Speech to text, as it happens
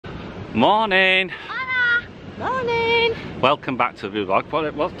Morning! Hola! Morning! Welcome back to the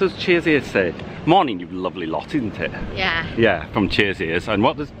vlog. What does Cheers Ears say? Morning, you lovely lot, isn't it? Yeah. Yeah, from Cheers Ears. And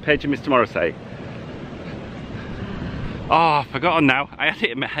what does Paige and Mr. Morrow say? Oh, I've forgotten now. I had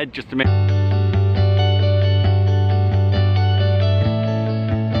it in my head just a minute.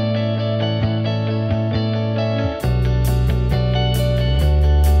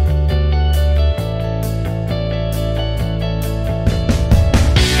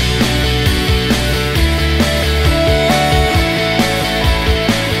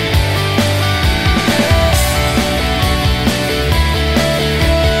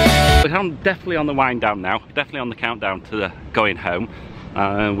 I'm definitely on the wind down now, definitely on the countdown to the going home.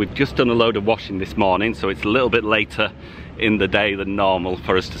 We've just done a load of washing this morning, so it's a little bit later in the day than normal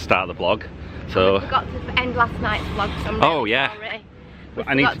for us to start the vlog. So we forgot to end last night's vlog, so I'm really oh yeah, sorry.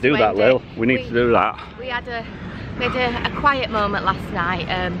 I need to do that, Lil. We need to do that. We had a quiet moment last night,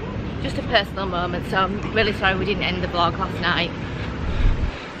 just a personal moment, so I'm really sorry we didn't end the vlog last night.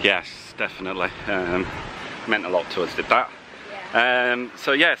 Yes, definitely. Meant a lot to us, did that.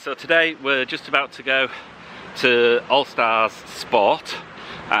 So today we're just about to go to Allstar's Sport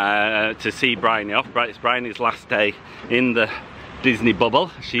to see Bryony off. It's Bryony's last day in the Disney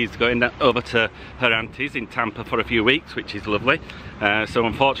bubble. She's going over to her auntie's in Tampa for a few weeks, which is lovely. So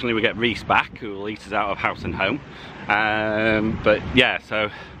unfortunately we get Reece back, who will eat us out of house and home. But yeah, so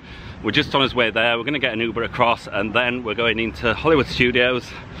we're just on his way there. We're going to get an Uber across, and then we're going into Hollywood Studios.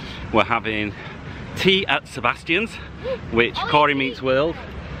 We're having tea at Sebastians, which Corey Meets World.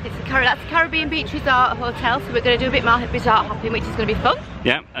 That's a Caribbean Beach Resort Hotel, so we're going to do a bit more resort hopping, which is going to be fun.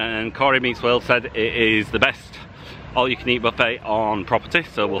 Yeah, and Corey Meets World said it is the best all-you-can-eat buffet on property,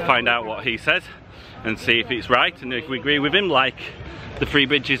 so we'll find out what he says and see if it's right and if we agree with him, like the Three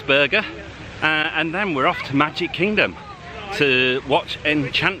Bridges burger. And then we're off to Magic Kingdom to watch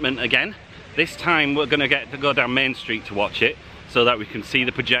Enchantment again. This time we're going to get to go down Main Street to watch it, so that we can see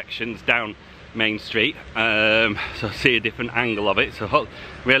the projections down Main Street, so see a different angle of it, so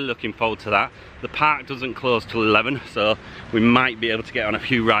really looking forward to that. The park doesn't close till 11, so we might be able to get on a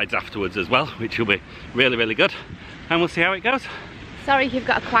few rides afterwards as well, which will be really, really good, and we'll see how it goes. Sorry if you've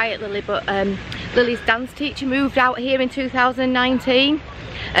got a quiet Lily, but Lily's dance teacher moved out here in 2019,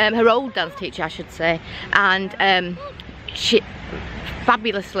 her old dance teacher I should say, and she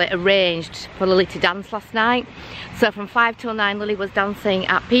fabulously arranged for Lily to dance last night. So from 5 till 9 Lily was dancing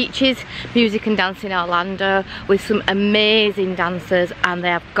at Peaches Music and Dance in Orlando with some amazing dancers, and they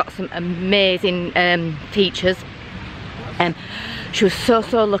have got some amazing teachers. She was so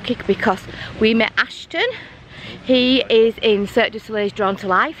lucky because we met Ashton. He is in Cirque du Soleil's Drawn to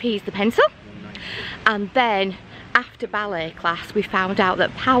Life, he's the pencil. And then after ballet class we found out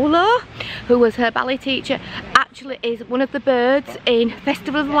that Paolo, who was her ballet teacher, actually is one of the birds in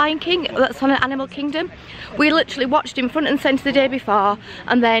Festival of the Lion King that's on Animal Kingdom. We literally watched him front and centre the day before,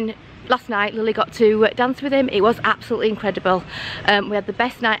 and then last night Lily got to dance with him. It was absolutely incredible. We had the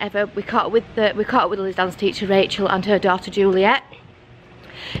best night ever. We caught up with Lily's dance teacher Rachel and her daughter Juliet.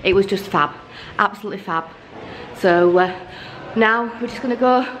 It was just fab, absolutely fab. So now we're just going to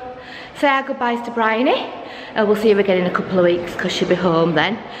go say our goodbyes to Bryony. We'll see her again in a couple of weeks because she'll be home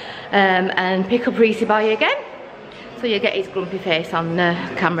then, and pick up Reece Boy again. So you'll get his grumpy face on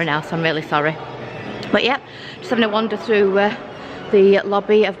camera now, so I'm really sorry. But yeah, just having a wander through the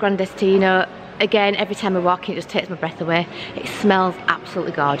lobby of Grand Destino. Again, every time we walk in, it just takes my breath away. It smells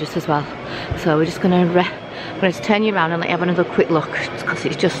absolutely gorgeous as well. So we're just going to turn you around and let you have another quick look, because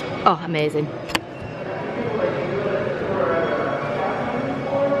it's just, oh, amazing.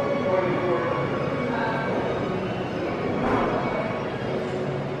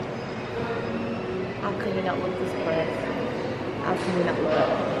 How can you not love this place? How can you not love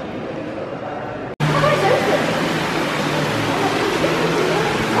it?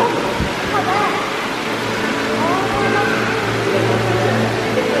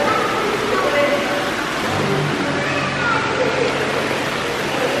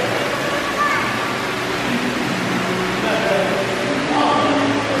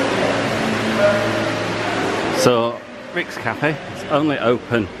 So, Rick's Cafe, it's only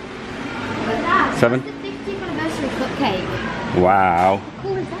open 7. It's the 50th anniversary cupcake. Wow. How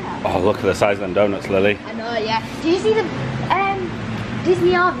cool is that? Oh, look at the size of them donuts, Lily. I know, yeah. Did you see the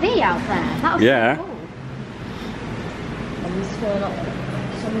Disney RV out there? That was so cool. And we stored up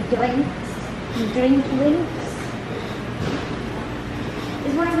some drink links.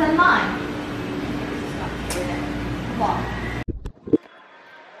 Is one of them mine? What?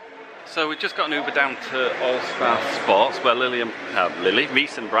 So we've just got an Uber down to Allstar Sports, where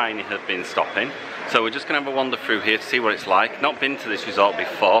Reece and Bry have been stopping. So we're just going to have a wander through here to see what it's like. Not been to this resort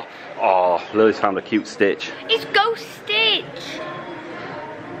before. Oh, Lily's found a cute Stitch. It's Ghost Stitch!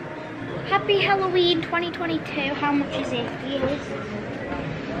 Happy Halloween 2022. How much is it? Yes.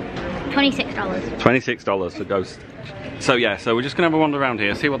 $26. $26 for Ghost. So yeah, so we're just going to have a wander around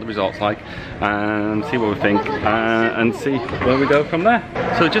here, see what the resort's like, and see what we think, and see where we go from there.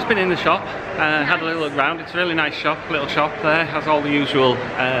 So we've just been in the shop, had a little look around. It's a really nice shop, little shop there, has all the usual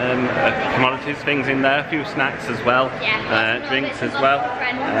commodities, things in there, a few snacks as well, drinks as well.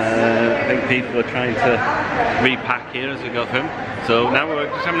 I think people are trying to repack here as we go through. So now we're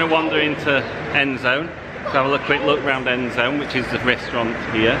just having a wander into End Zone. So have a quick look around End Zone, which is the restaurant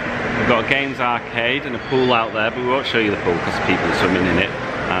here. We've got a games arcade and a pool out there, but we won't show you the pool because people are swimming in it.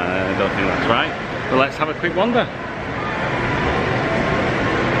 I don't think that's right. But let's have a quick wander.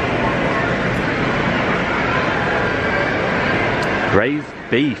 Braised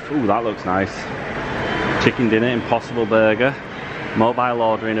beef, ooh, that looks nice. Chicken dinner, Impossible burger. Mobile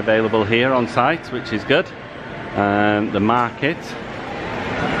ordering available here on site, which is good. The market.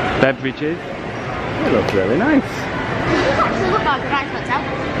 Beverages. It looks really nice. It actually looks like a nice hotel.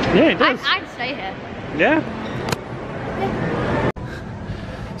 Yeah, it does. I'd stay here. Yeah.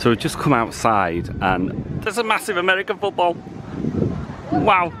 So we've just come outside and there's a massive American football.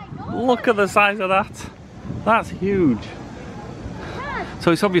 Wow, look at the size of that. That's huge.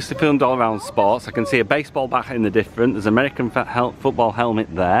 So it's obviously filmed all around sports. I can see a baseball bat in the different. There's an American football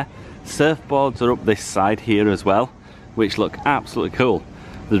helmet there. Surfboards are up this side here as well, which look absolutely cool.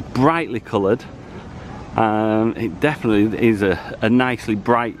 They're brightly coloured. It definitely is a nicely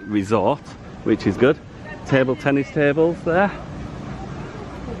bright resort, which is good. Table tennis tables there.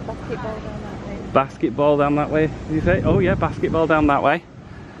 Basketball down that way, did you say? Oh yeah, basketball down that way.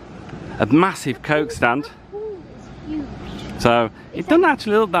 A massive Coke stand. So it doesn't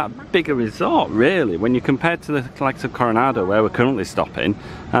actually look that big a resort really when you compare to the likes of Coronado where we're currently stopping.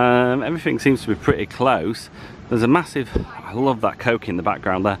 Everything seems to be pretty close. There's a massive, I love that Coke in the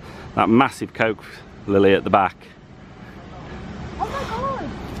background there, that massive Coke lily at the back. Oh my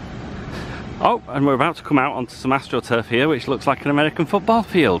god! Oh, and we're about to come out onto some AstroTurf here, which looks like an American football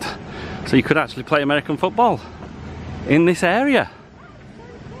field. So you could actually play American football in this area.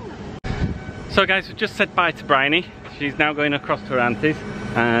 So guys, we've just said bye to Bryony. She's now going across to her auntie's.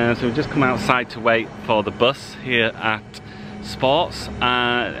 So we've just come outside to wait for the bus here at Sports.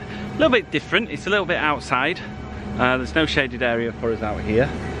 A little bit different, it's a little bit outside. There's no shaded area for us out here,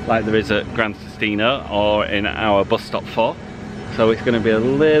 like there is at Gran Cestino or in our bus stop 4. So it's going to be a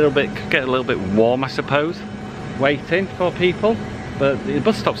little bit, get a little bit warm I suppose, waiting for people. But the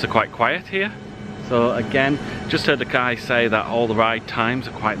bus stops are quite quiet here. So again, just heard the guy say that all the ride times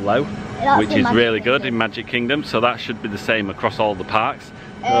are quite low, which is really good in Magic Kingdom. So that should be the same across all the parks.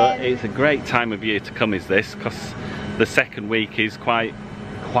 It's a great time of year to come is this, because the second week is quite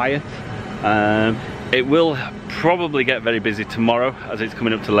quiet. It will probably get very busy tomorrow as it's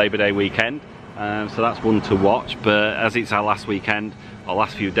coming up to Labor Day weekend. So that's one to watch, but as it's our last weekend, our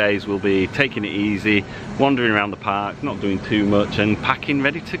last few days, we'll be taking it easy, wandering around the park, not doing too much, and packing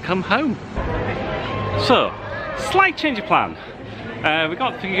ready to come home. So, slight change of plan. We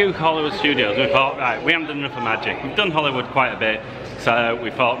got to Hollywood Studios and we thought, right, we haven't done enough of Magic. We've done Hollywood quite a bit, so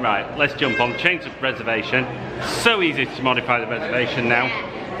we thought, right, let's jump on, change the reservation. So easy to modify the reservation now.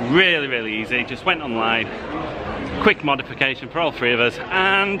 Really, really easy. Just went online, quick modification for all three of us,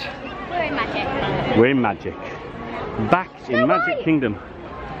 and we're in Magic. We're in Magic. Back in Magic Kingdom.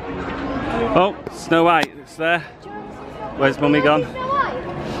 Oh, Snow White, it's there. Where's Mummy gone?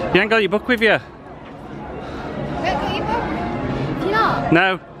 You ain't got your book with you? Do you not?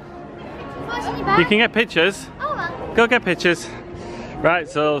 No. What's in your bag? You can get pictures. Oh well. Go get pictures. Right,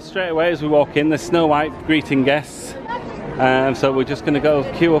 so straight away as we walk in, there's Snow White greeting guests. So we're just going to go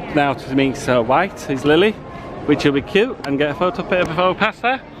queue up now to meet Snow White, his Lily, which will be cute, and get a bit of a photo pass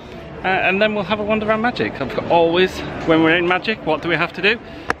there. And then we'll have a wander around Magic. Always, when we're in Magic, what do we have to do?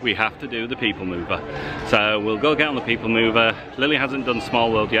 We have to do the People Mover. So we'll go get on the People Mover. Lily hasn't done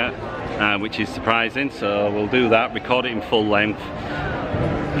Small World yet, which is surprising, so we'll do that, record it in full length.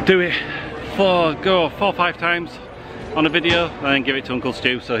 Do it 4 or 5 times on a video, and then give it to Uncle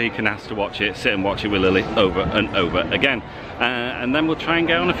Stu so he can ask to watch it, sit and watch it with Lily over and over again. And then we'll try and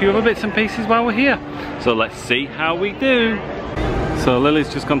get on a few other bits and pieces while we're here. So let's see how we do. So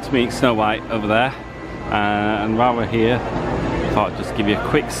Lily's just gone to meet Snow White over there, and while we're here, I thought I'd just give you a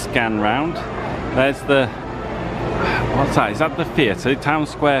quick scan round. There's the, what's that? Is that the theatre, Town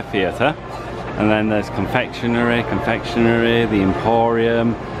Square Theatre? And then there's confectionery, the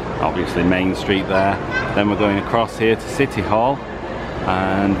Emporium, obviously Main Street there. Then we're going across here to City Hall,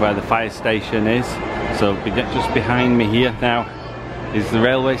 and where the fire station is. So just behind me here now is the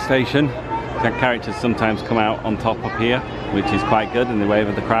railway station. The characters sometimes come out on top up here, which is quite good in the way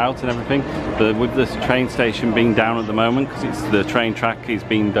of the crowds and everything. But with this train station being down at the moment, because it's the train track is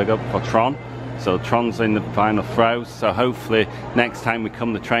being dug up for Tron, so Tron's in the final throes, so hopefully next time we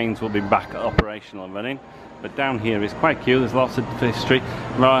come the trains will be back operational and running. But down here is quite cute, there's lots of history.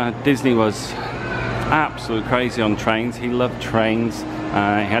 Disney was absolutely crazy on trains, he loved trains. He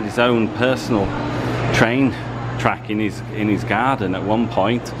had his own personal train track in his garden at one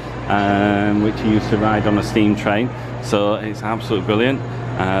point, which he used to ride on a steam train, so it's absolutely brilliant.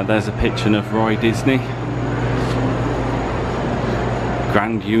 There's a picture of Roy Disney.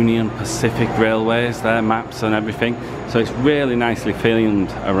 Grand Union Pacific Railways, their maps and everything, so it's really nicely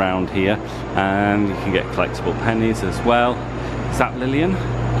filmed around here, and you can get collectible pennies as well. Is that Lillian?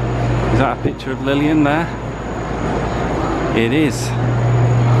 Is that a picture of Lillian there? It is.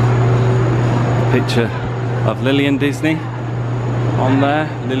 Picture of Lillian Disney on there,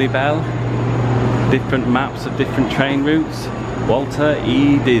 Lily Bell. Different maps of different train routes. Walter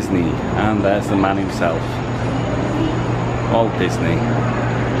E. Disney, and there's the man himself, Walt Disney.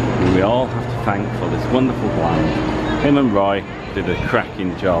 And we all have to thank for this wonderful land. Him and Roy did a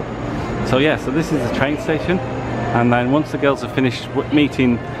cracking job. So yeah, so this is the train station, and then once the girls have finished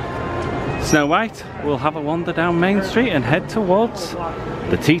meeting Snow White, we'll have a wander down Main Street and head towards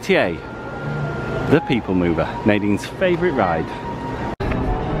the TTA, the People Mover, Nadine's favourite ride.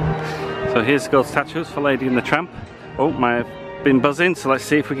 So here's the gold statues for Lady and the Tramp. Oh, might have been buzzing, so let's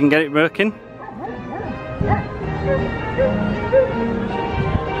see if we can get it working.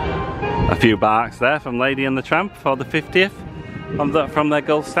 A few barks there from Lady and the Tramp for the 50th from their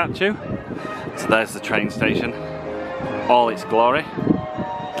gold statue. So there's the train station, all its glory.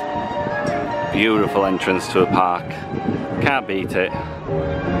 Beautiful entrance to a park, can't beat it.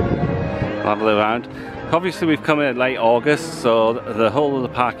 Lovely around. Obviously we've come in at late August, so the whole of the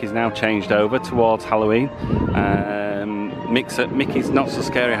park is now changed over towards Halloween. Mickey's Not So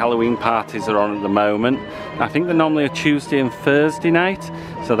Scary Halloween parties are on at the moment. I think they're normally a Tuesday and Thursday night,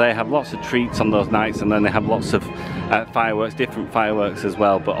 so they have lots of treats on those nights, and then they have lots of fireworks, different fireworks as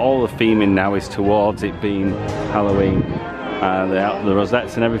well, but all the theming now is towards it being Halloween. The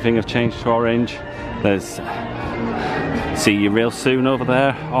rosettes and everything have changed to orange. There's See You Real Soon over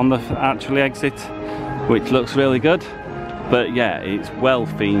there on the actual exit, which looks really good. But yeah, it's well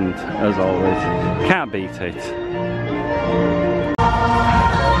themed as always, can't beat it.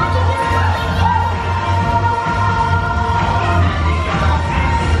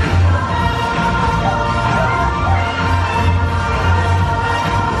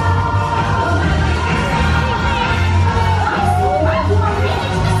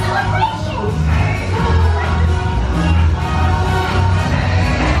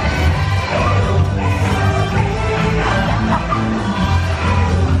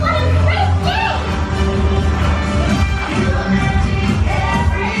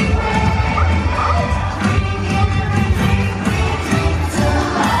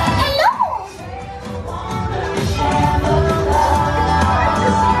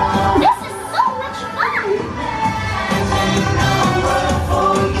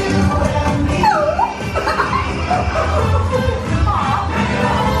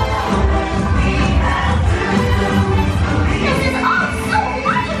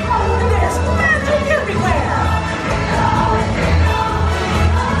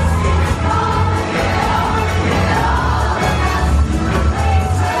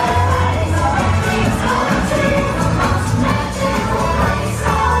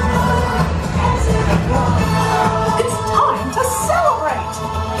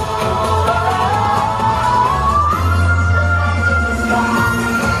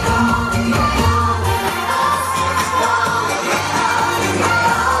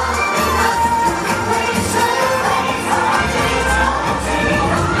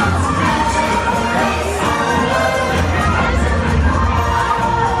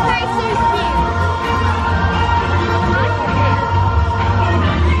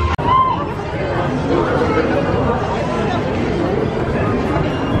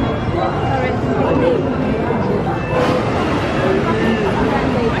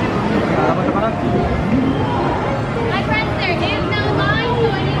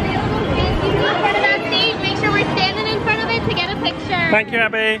 Thank you,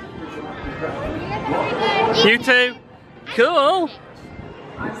 Abby. You too. Cool.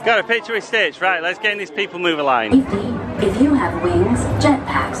 Got a picture with Stitch. Right, let's get in this People Mover line. If you have wings,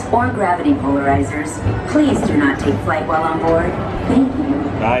 jetpacks, or gravity polarizers, please do not take flight while on board. Thank you.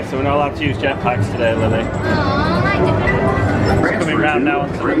 Right, so we're not allowed to use jetpacks today, Lily. Aww, I didn't. coming round now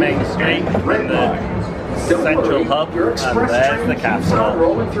onto the main street, the central hub, and there's the castle.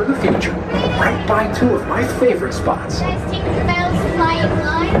 Rolling through the future, right by two of my favorite spots.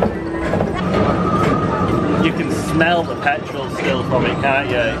 You can smell the petrol still from it, can't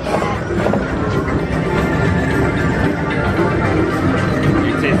you?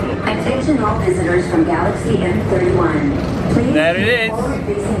 It is lovely. Attention all visitors from Galaxy M31. Please there it is.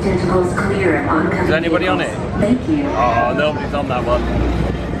 Facing tentacles clear of oncoming Is anybody on it? Thank you. Oh, nobody's on that one.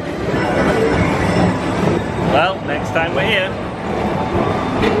 Well, next time we're here.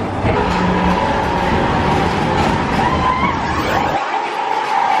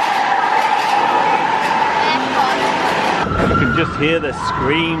 You can just hear the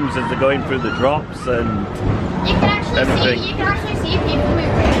screams as they're going through the drops and You can actually everything. see. You can actually see people moving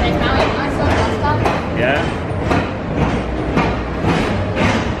right now. I saw that. Yeah.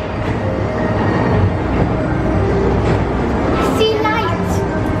 See light.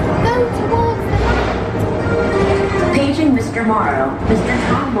 Go towards the light. Paging Mr. Morrow, Mr.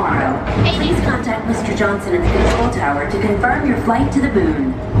 Tom Morrow. Please contact Mr. Johnson at the control tower to confirm your flight to the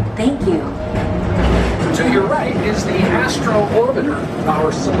moon. Thank you. To your right is the Astro Orbiter,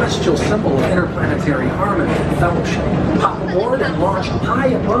 our celestial symbol of interplanetary harmony and fellowship. Hop aboard and launch high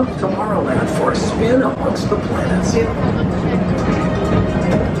above Tomorrowland for a spin amongst the planets. Wait,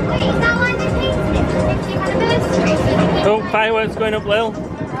 is that why they painted it? For the 50th anniversary? Oh, fireworks going up, Lil.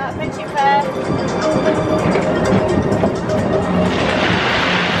 Friendship Fair.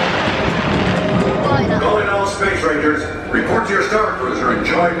 Calling all space rangers. Report to your star cruiser and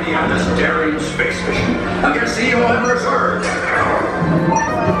join me on this daring space mission against the evil Emperor's Earth.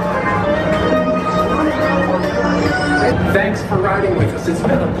 Thanks for riding with us. It's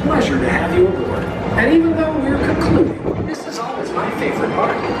been a pleasure to have you aboard. And even though we're concluding, this is always my favorite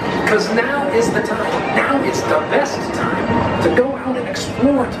part. Because now is the time. Now is the best time to go out and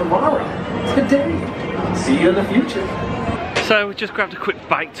explore tomorrow. Today. See you in the future. So we just grabbed a quick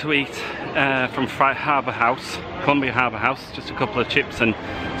bite to eat from Harbour House, Columbia Harbour House, just a couple of chips and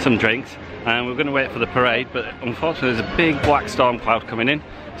some drinks. And we're going to wait for the parade, but unfortunately there's a big black storm cloud coming in,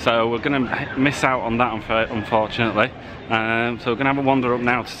 so we're going to miss out on that unfortunately. So we're going to have a wander up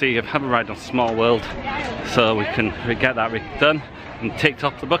now to see if have a ride on Small World, so we can get that done and ticked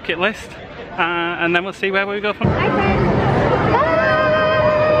off the bucket list, and then we'll see where we go from. Hi, friends.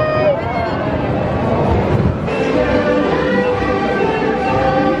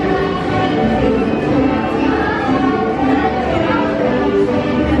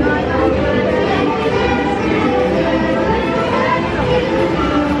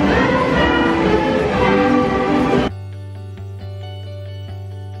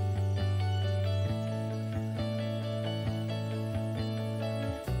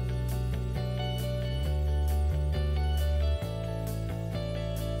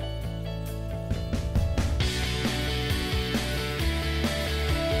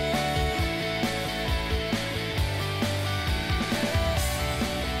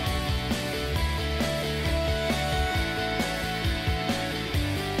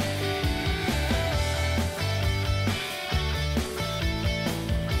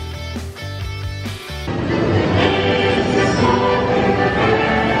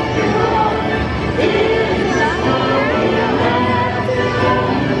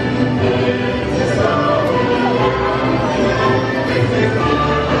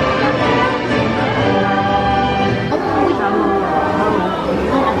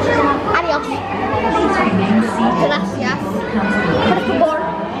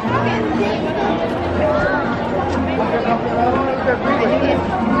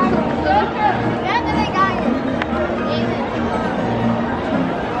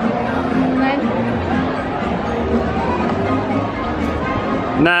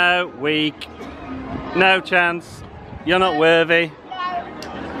 No, weak. No chance. You're not worthy.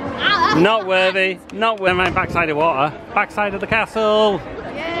 Not worthy. Not worthy. My backside of water. Backside of the castle.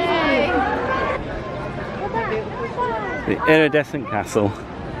 Yay! The iridescent castle. Look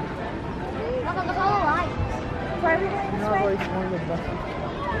at the whole light. Where are we going this way?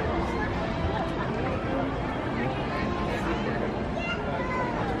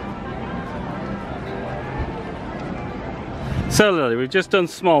 So Lily, we've just done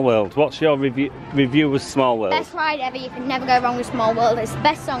Small World. What's your review of Small World? Best ride ever. You can never go wrong with Small World. It's the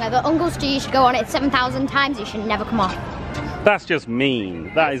best song ever. Uncle Stu, you should go on it 7,000 times. You should never come off. That's just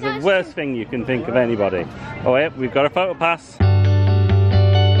mean. That is the worst thing you can think of anybody. Oh wait, we've got a photo pass.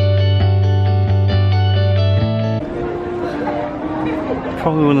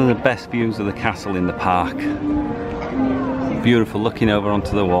 Probably one of the best views of the castle in the park. Beautiful, looking over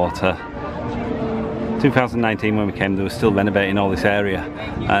onto the water. 2019 when we came, they were still renovating all this area,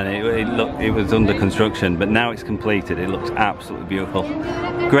 and it was under construction, but now it's completed. It looks absolutely beautiful.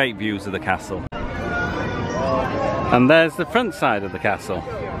 Great views of the castle. And there's the front side of the castle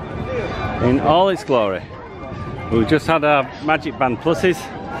in all its glory. We've just had our Magic Band Pluses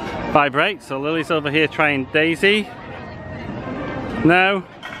vibrate, so Lily's over here trying Daisy. No.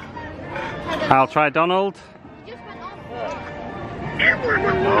 I'll try Donald.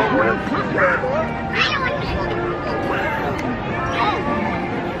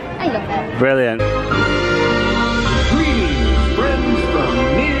 I love that. Brilliant. Greetings, friends from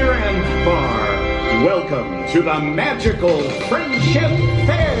near and far. Welcome to the magical Friendship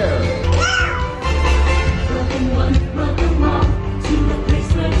Fair. Welcome all to the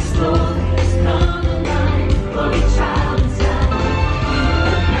place where the stories come alive for each child inside.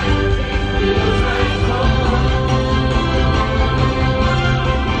 Feels like home.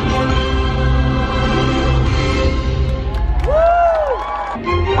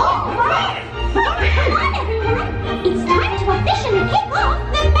 All right! Come on, everyone! It's time to officially kick off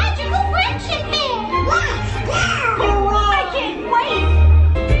the magical Friendship Fair! Let's go! I can't wait!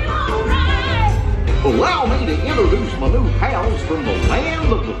 All right! Allow me to introduce my new pals from the land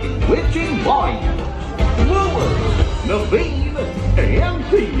of the bewitching bayous. Lily, Naveen, and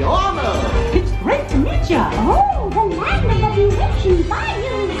Tiana. It's great to meet ya! Oh, the land of the bewitching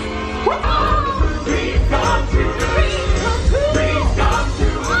bayous! What? Dreams come true. Dreams come true. Dreams come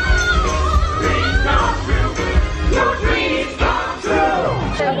true. Dreams come true. Your dreams come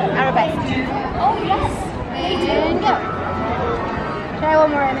true. Arabesque. Oh, yes! And go! Try one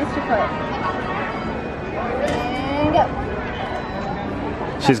more, I missed your foot. And go!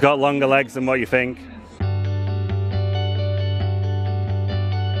 She's got longer legs than what you think.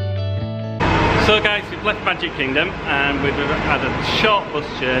 So guys, we've left Magic Kingdom and we've had a short bus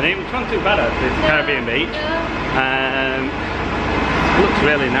journey, which wasn't too bad actually, to Caribbean Beach. Looks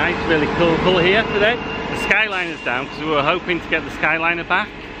really nice, really cool here today. The Skyliner's down because we were hoping to get the Skyliner back,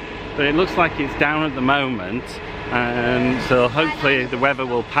 but it looks like it's down at the moment, and so hopefully the weather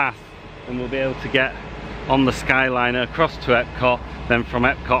will pass and we'll be able to get on the Skyliner across to Epcot, then from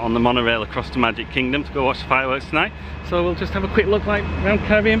Epcot on the monorail across to Magic Kingdom to go watch the fireworks tonight. So we'll just have a quick look around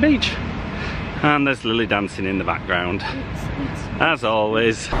Caribbean Beach. And there's Lily dancing in the background, as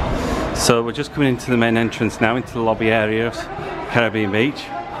always. So we're just coming into the main entrance now, into the lobby area of Caribbean Beach.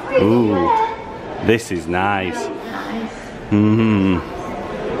 Ooh, this is nice.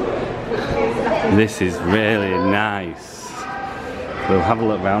 This is really nice. We'll have a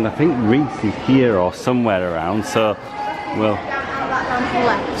look around. I think Reece is here or somewhere around, so we'll...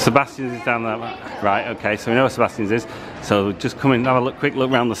 Sebastians is down there. Right, okay, so we know where Sebastians is. So just come in and have a quick look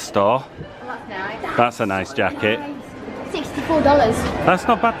around the store. That's a nice jacket. $64. That's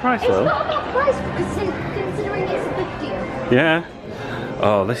not a bad price though. It's not a bad price considering it's a big deal. Yeah.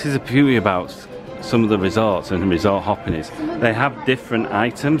 Oh, this is the beauty about some of the resorts and resort hopping is they have different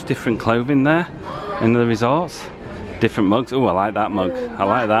items, different clothing there in the resorts. Different mugs. Oh, I like that mug. I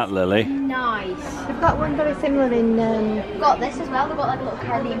like that, Lily. Nice. We've got one very similar in... We've got this as well. We've got like a little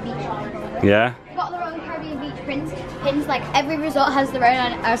Caribbean beach. Yeah. We've got their own Caribbean beach pins. Like every resort has their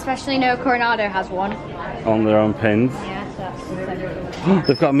own, and especially no Coronado has one. On their own pins. Yeah, so that's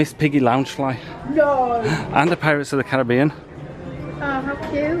They've got a Miss Piggy Loungefly. No! And a Pirates of the Caribbean. Oh, how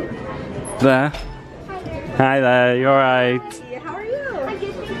cute. There. Hi there, you alright? How are you? I'm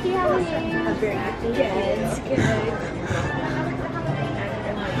good, thank you. How are you? I'm very good.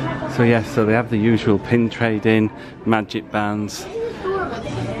 So yes, so they have the usual pin trading, magic bands,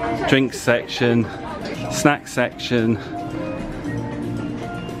 drinks section, snack section,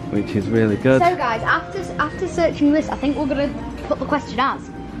 which is really good. So guys, after searching this, I think we're gonna put the question as,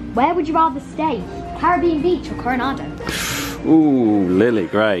 where would you rather stay? Caribbean Beach or Coronado? Ooh, Lily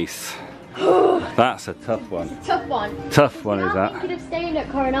Grace. That's a tough one. It's a tough one. Tough one is that. I'm thinking of staying at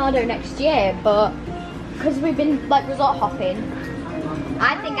Coronado next year, but because we've been like resort hopping,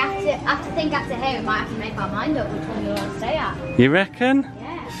 I think after here we might have to make our mind up which one we want to stay at. You reckon?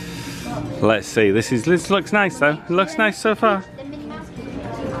 Yeah. Let's see. This looks nice though. It looks nice so far. The Minnie Mouse Key.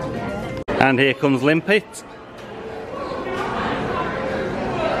 And here comes Limpet.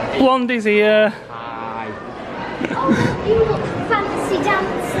 Blondie's here. Oh, you look fancy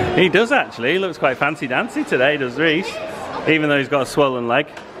dancing. He does actually. He looks quite fancy dancy today, does Reece? Even though he's got a swollen leg.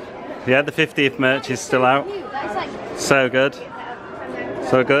 Yeah, the 50th merch is still out. That's like So good.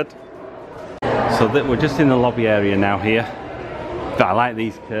 So good. So we're just in the lobby area now here. But I like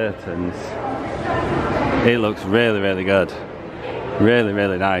these curtains. It looks really, really good. Really,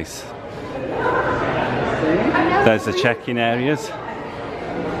 really nice. There's the check-in areas.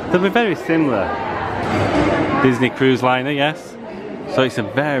 They'll be very similar Disney cruise liner, yes. So it's a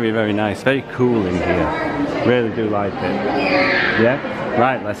very, very nice, very cool in here. Really do like it. Yeah?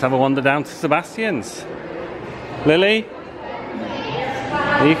 Right, let's have a wander down to Sebastian's. Lily?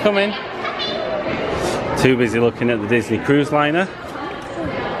 Are you coming? Too busy looking at the Disney cruise liner.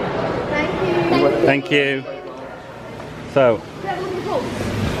 Thank you. So,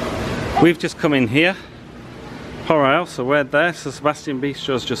 we've just come in here. Alright, so we're there. So Sebastian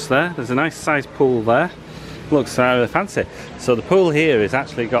Bistro's just there. There's a nice sized pool there. Looks really fancy. So the pool here has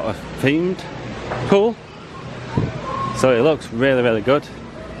actually got a themed pool. So it looks really, really good.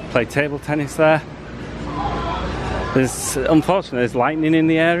 Play table tennis there. Unfortunately, there's lightning in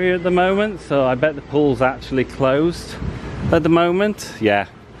the area at the moment, so I bet the pool's actually closed at the moment. Yeah,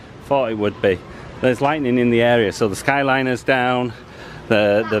 thought it would be. There's lightning in the area, so the Skyliner's down.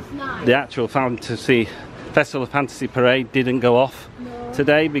 The actual Festival of Fantasy parade didn't go off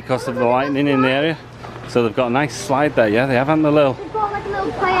today because of the lightning in the area. So they've got a nice slide there. Yeah, they have, haven't they, Lil? We've got like a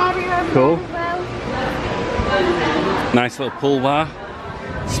little play area over cool. there as well. Nice little pool bar.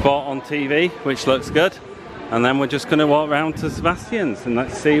 Sport on TV, which looks good. And then we're just going to walk round to Sebastian's and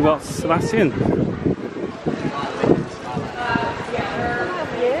let's see what's Sebastian.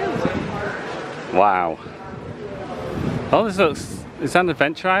 Wow. Oh, this looks... Is that an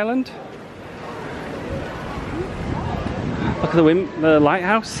adventure island? Look at the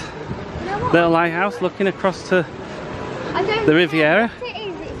lighthouse. Little lighthouse looking across to the Riviera. It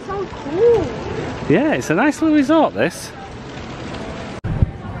is. It's so cool. Yeah, it's a nice little resort, this.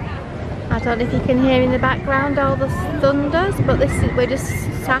 I don't know if you can hear in the background all the thunders, but we're just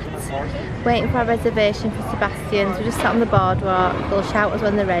sat waiting for our reservation for Sebastian's. We're just sat on the boardwalk. They'll shout us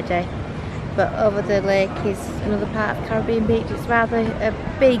when they're ready. But over the lake is another part of Caribbean Beach. It's rather a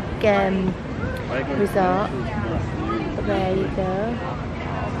big resort. But there you go.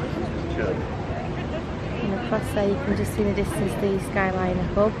 And across there you can just see in the distance the Skyliner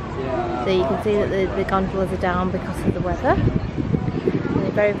hub. So you can see that the gondolas are down because of the weather. And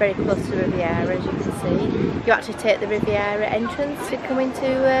they're very, very close to the Riviera, as you can see. You actually take the Riviera entrance to come into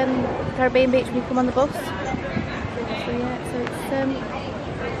Caribbean Beach when you come on the bus. So yeah, so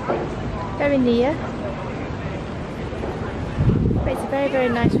it's very near. But it's a very, very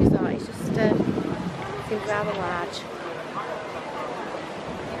nice resort. It's just seems rather large.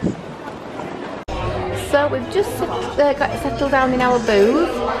 So we've just got settled down in our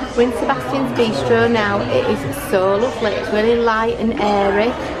booth. We're in Sebastian's Bistro now. It is so lovely. It's really light and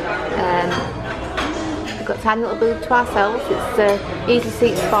airy. We've got a tiny little booth to ourselves. It's easy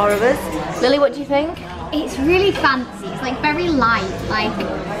seats, 4 of us. Lily, what do you think? It's really fancy. It's like very light. Like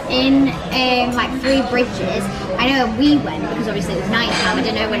in like 3 Bridges. I know we went because obviously it was nighttime. I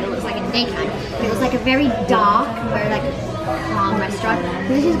don't know what it looks like in the daytime. But it was like a very dark, very like calm restaurant.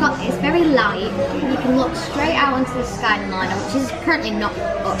 This has got, it's very light. You can look straight out onto the Skyliner, which is currently not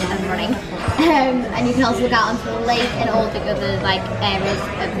up and running. And you can also look out onto the lake and all the other like areas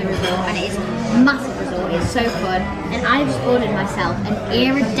of the resort. And it is a massive resort. It's so fun. And I just ordered myself an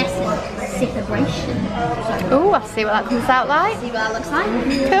iridescent celebration. Oh, I'll see what that comes out like. See what that looks like.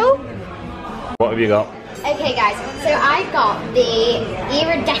 Cool. What have you got? Okay guys, so I got the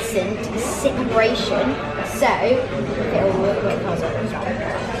iridescent celebration. So,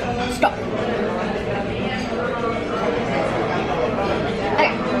 stop.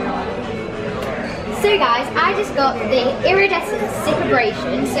 Okay. So guys, I just got the iridescent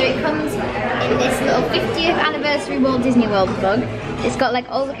celebration. So it comes in this little 50th anniversary Walt Disney World mug. It's got like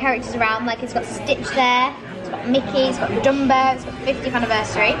all the characters around, like it's got Stitch there. It's got Mickey, it's got Dumbo, it's got 50th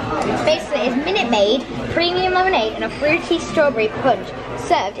anniversary. Basically, it's Minute Maid, premium lemonade, and a fruity strawberry punch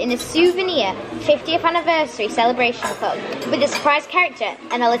served in a souvenir 50th anniversary celebration cup with a surprise character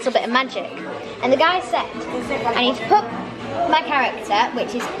and a little bit of magic. And the guy said, I need to put my character,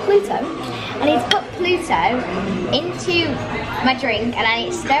 which is Pluto, I need to put Pluto into my drink and I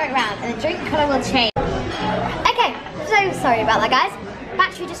need to stir it around and the drink colour will change. Okay, so sorry about that guys.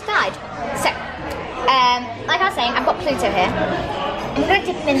 Battery just died. So, like I was saying, I've got Pluto here. I'm going to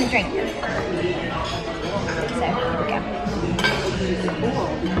dip him in the drink. So, here we go.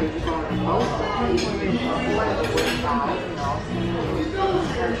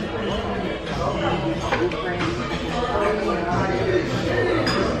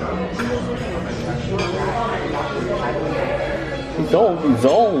 It's all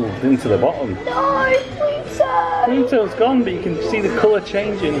dissolved into the bottom. No, Pluto! Pluto's gone, but you can see the colour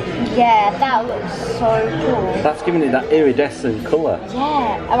changing. Yeah, that looks so cool. That's giving it that iridescent colour.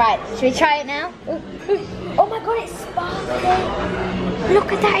 Yeah. Alright, should we try it now? Oh my god, it's sparkly!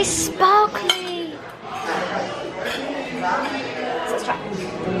 Look at that, it's sparkly! So let's try it.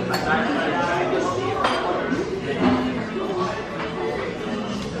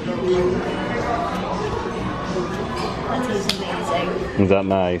 Is that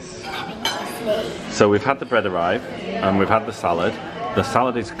nice? So we've had the bread arrive and we've had the salad. The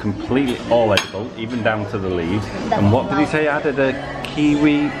salad is completely all edible, even down to the leaves. And what did he say? Added a key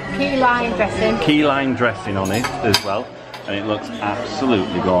lime dressing. Key lime dressing on it as well. And it looks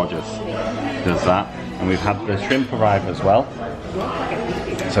absolutely gorgeous. Does that. And we've had the shrimp arrive as well.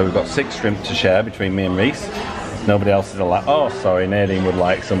 So we've got 6 shrimp to share between me and Reece. Nobody else is allowed. Oh, sorry, Nadine would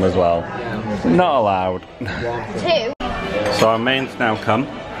like some as well. Not allowed. 2. So our mains now come.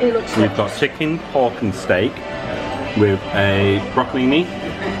 We've got chicken, pork and steak with a broccolini,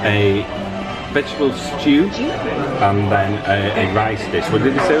 a vegetable stew, and then a rice dish. What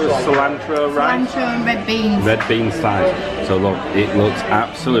did you say it was? Cilantro rice? Cilantro and red beans. Red bean slice. So look, it looks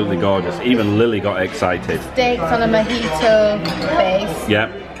absolutely gorgeous. Even Lily got excited. Steaks on a mojito base.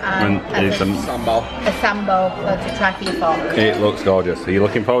 Yep. And it's a sambo to try for your fork. It looks gorgeous. Are you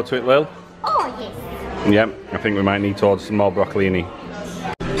looking forward to it, Lil? Oh, yes. Yep. I think we might need to order some more broccolini.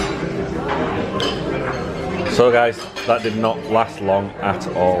 So guys, that did not last long at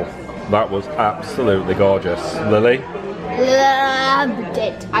all. That was absolutely gorgeous. Lily? Loved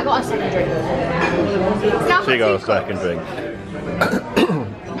it. I got a second drink. She got a second drink.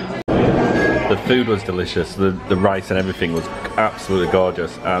 The food was delicious. The rice and everything was absolutely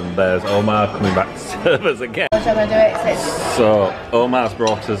gorgeous. And there's Omar coming back to serve us again. So Omar's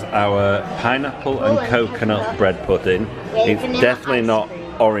brought us our pineapple and coconut bread pudding. It's definitely not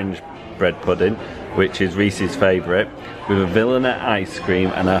orange bread pudding, which is Reece's favourite, with a Villanette ice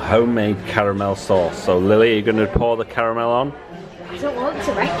cream and a homemade caramel sauce. So Lily, are you going to pour the caramel on? I don't want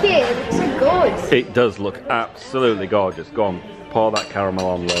to wreck it. It looks so good. It does look absolutely gorgeous. Go on, pour that caramel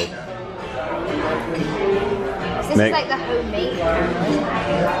on, Lil. This is like the homemade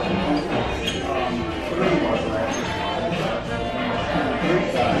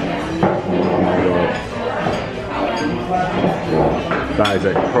That is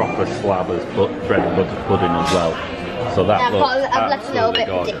a proper slab of bread and butter pudding as well. So that looks I've left a little bit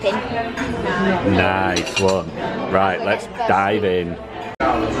for gorgeous. dipping. Nice one. Right, let's dive in.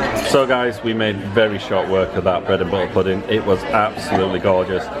 So guys, we made very short work of that bread and butter pudding. It was absolutely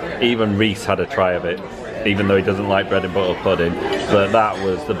gorgeous. Even Reece had a try of it, even though he doesn't like bread and butter pudding. But that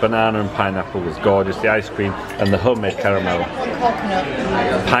was, the banana and pineapple was gorgeous. The ice cream and the homemade caramel.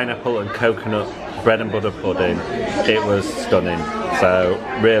 Pineapple and coconut bread and butter pudding. It was stunning. So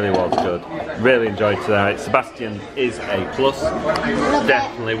really was good. Really enjoyed tonight. Sebastian is a plus.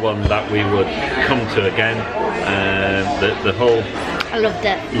 Definitely one that we would come to again. The whole I loved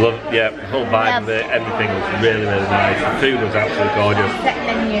it. Yeah, the whole vibe of it, everything was really, really nice. The food was absolutely gorgeous. Set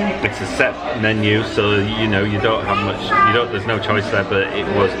menu. It's a set menu, so you know you don't have much. There's no choice there, but it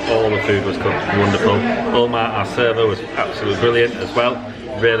was all the food was cooked wonderful. Omar, our server, was absolutely brilliant as well.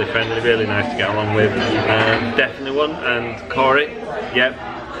 Really friendly, really nice to get along with. Definitely one. And Corey, yep,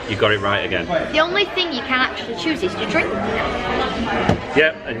 you got it right again. The only thing you can actually choose is to drink.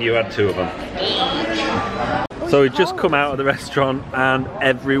 Yep, and you had 2 of them. So we've just come out of the restaurant and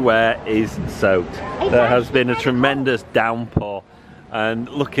everywhere is soaked. There has been a tremendous downpour, and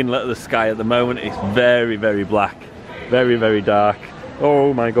looking at the sky at the moment, it's very, very black, very, very dark.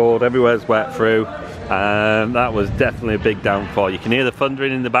 Oh my god, everywhere's wet through. That was definitely a big downpour. You can hear the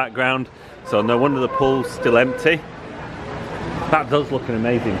thundering in the background, so no wonder the pool's still empty. That does look an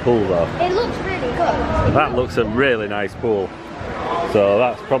amazing pool though. It looks really good. That looks a really nice pool. So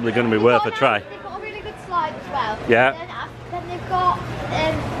that's probably going to be worth a try. Slide as well. Yeah. Then they've got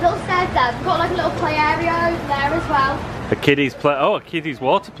little stairs there. They've got like a little play area over there as well. A kiddies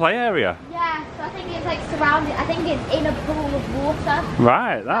water play area. Yeah, so I think it's like surrounded. I think it's in a pool of water.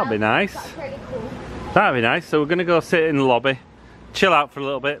 Right, that'll be nice. That's pretty cool. That'll be nice. So we're gonna go sit in the lobby, chill out for a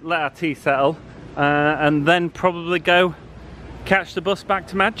little bit, let our tea settle, and then probably go catch the bus back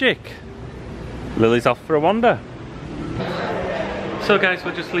to Magic. Lily's off for a wander. So guys,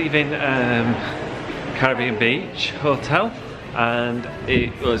 we're just leaving Caribbean Beach Hotel, and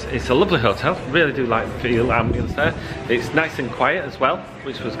it's a lovely hotel. Really do like the feel ambience there. It's nice and quiet as well,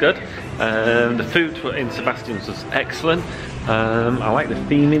 which was good. The food in Sebastians was excellent. I like the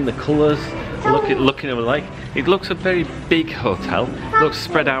theming, the colours. Looking at the lake, it looks a very big hotel. It looks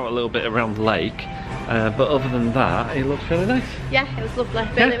spread out a little bit around the lake. But other than that, it looks really nice. Yeah, it was lovely.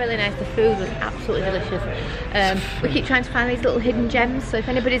 Really, really nice. The food was absolutely delicious. We keep trying to find these little hidden gems, so if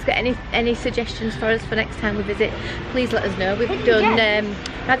anybody's got any suggestions for us for next time we visit, please let us know. We've done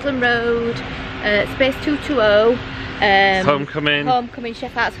Raglan Road, Space 220. Homecoming,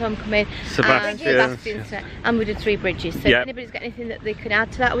 Chef Arts Homecoming, Sebastians, and we did 3 bridges. So if anybody's got anything that they can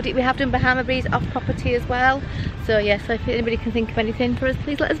add to that, we have done Bahama Breeze off property as well. So yeah, so if anybody can think of anything for us,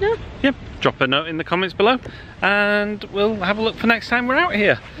 please let us know. Yep, drop a note in the comments below, and we'll have a look for next time we're out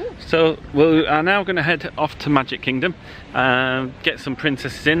here. So we are now going to head off to Magic Kingdom, get some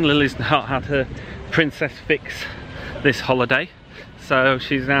princesses in. Lily's not had her princess fix this holiday, so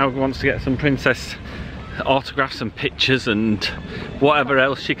she's now wants to get some princess autographs and pictures and whatever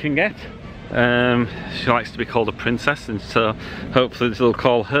else she can get. She likes to be called a princess, and so hopefully they'll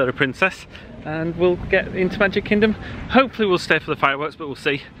call her a princess, and we'll get into Magic Kingdom. Hopefully we'll stay for the fireworks, but we'll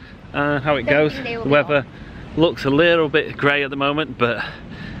see how it goes. The weather looks a little bit grey at the moment, but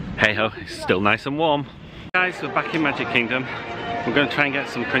hey ho, it's still nice and warm. Guys, we're back in Magic Kingdom. We're going to try and get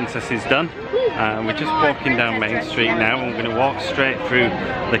some princesses done. We're just walking down Main Street now, and we're going to walk straight through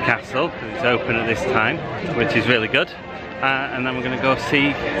the castle because it's open at this time, which is really good. And then we're going to go see,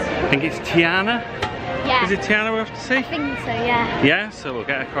 I think it's Tiana? Yeah. Is it Tiana we have to see? I think so, yeah. Yeah, so we'll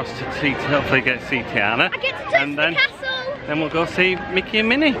get across to see, hopefully get to see Tiana. I get to touch the castle! Then we'll go see Mickey and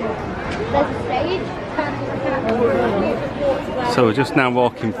Minnie. There's a stage. So we're just now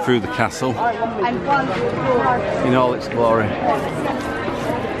walking through the castle in all its glory.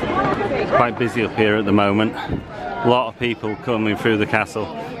 It's quite busy up here at the moment. A lot of people coming through the castle,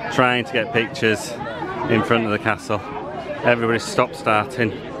 trying to get pictures in front of the castle. Everybody's stop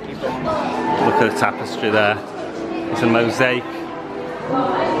starting. Look at the tapestry there. It's a mosaic.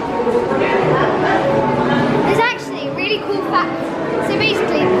 There's actually a really cool fact. So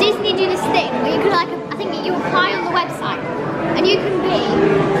basically, Disney do this thing where you can I think you apply on the website, and you can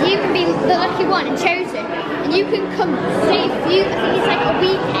be the lucky one and chosen, and you can come stay I think it's like a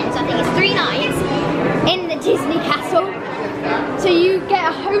weekend, so I think it's 3 nights in the Disney castle. So you get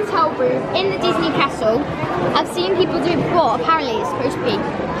a hotel room in the Disney castle. I've seen people do it before. Apparently it's supposed to be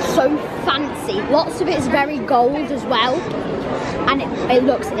so fancy. Lots of it is very gold as well, and it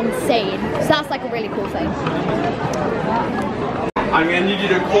looks insane. So that's like a really cool thing. I'm gonna need you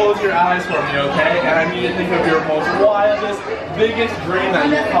to close your eyes for me, okay? And I need you to think of your most wildest, biggest dream that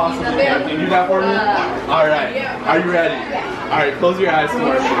you possibly have. Can you do that for me? Alright, are you ready? Alright, close your eyes for me.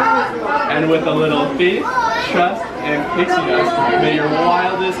 And with a little faith, trust, and pixie dust, may your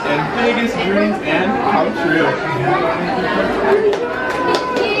wildest and biggest dreams come true.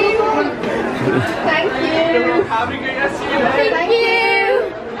 Thank you. Have a good rest of your day. Thank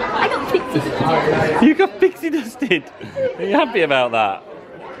you. I got pixie dust. You got pixie dusted. Are you happy about that?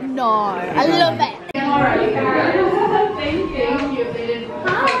 No, I love it. Thank you.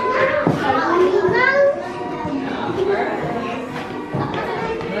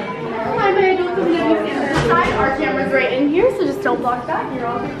 Hi, Mary. Don't come in and stand aside. Our camera's right in here, so just don't block that. You're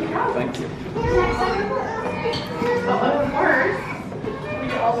all good to go. Thank you. So, of course, we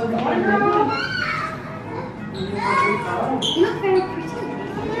all look wonderful. You look very pretty.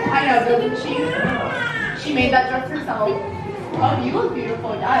 I know, doesn't she? She made that dress herself. Oh, you look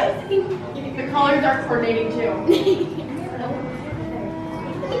beautiful, yes. The colors are coordinating too.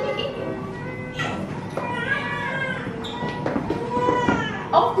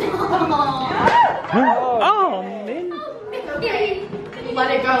 Oh, Min. Let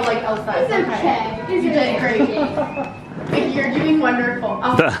it go like Elsa. It's okay. You did great. You're doing wonderful.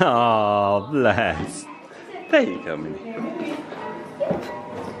 Oh, bless. There you go, Minnie.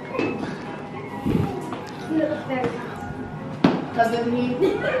 Doesn't he?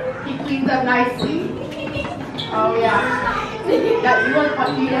 He cleans up nicely. Oh yeah. Yeah, you look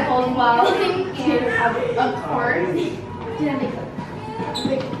beautiful as well. Thank you. Of course.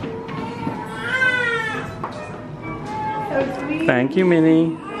 So sweet. Thank you, Minnie.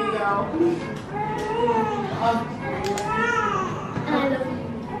 There you go.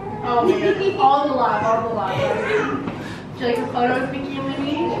 Oh man, all the love. Would you like a photo of Mickey and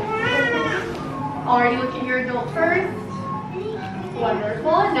Minnie? Already look at your adult first.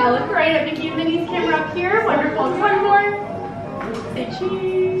 Wonderful. Now look right at Mickey and Minnie's camera up here. Wonderful. One more. Say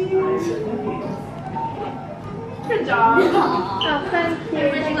cheese. Good job. Oh, thank you.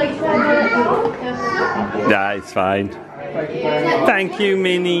 Would you like to hold it out? Yes. Yeah, it's fine. Thank you,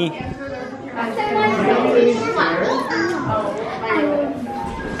 Minnie.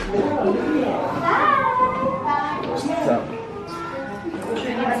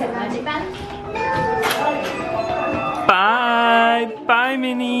 Bye. Bye,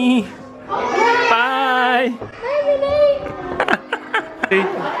 Minnie. Bye. Is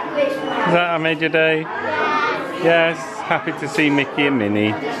that I made your day? Yes. Happy to see Mickey and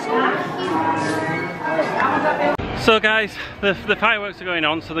Minnie. So guys, the fireworks are going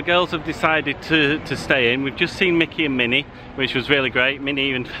on, so the girls have decided to stay in. We've just seen Mickey and Minnie, which was really great. Minnie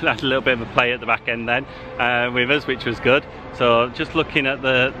even had a little bit of a play at the back end then with us, which was good. So just looking at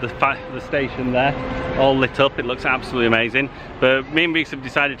the station there, all lit up, it looks absolutely amazing. But me and Reece have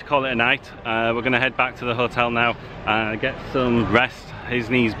decided to call it a night. We're going to head back to the hotel now, get some rest.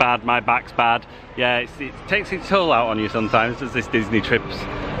 His knee's bad, my back's bad. Yeah, it takes its toll out on you sometimes, as this Disney trips,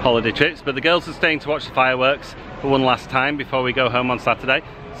 holiday trips. But the girls are staying to watch the fireworks for one last time before we go home on Saturday.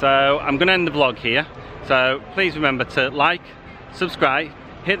 So I'm going to end the vlog here. So please remember to like, subscribe,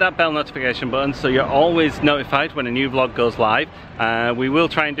 hit that bell notification button so you're always notified when a new vlog goes live. We will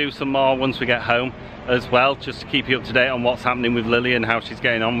try and do some more once we get home as well, just to keep you up to date on what's happening with Lily and how she's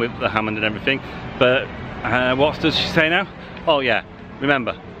getting on with the Hammond and everything. But what does she say now? Oh yeah,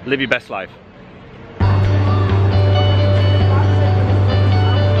 remember, live your best life.